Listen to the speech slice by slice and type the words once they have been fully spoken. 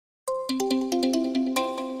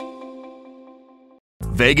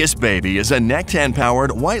Vegas Baby is a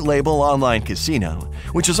NEC-10-powered white-label online casino,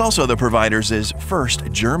 which is also the provider's first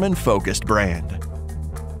German-focused brand.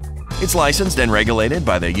 It's licensed and regulated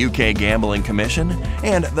by the UK Gambling Commission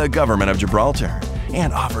and the Government of Gibraltar,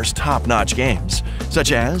 and offers top-notch games,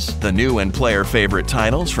 such as the new and player-favorite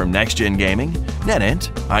titles from Next Gen Gaming,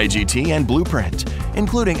 NetEnt, IGT, and Blueprint,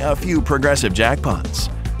 including a few progressive jackpots.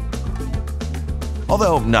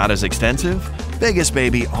 Although not as extensive, Vegas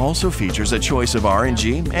Baby also features a choice of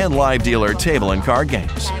RNG and live dealer table and card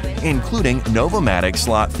games, including Novomatic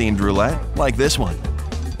slot-themed roulette like this one.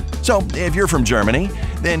 So if you're from Germany,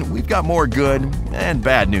 then we've got more good and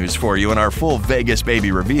bad news for you in our full Vegas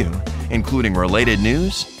Baby review, including related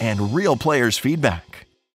news and real players' feedback.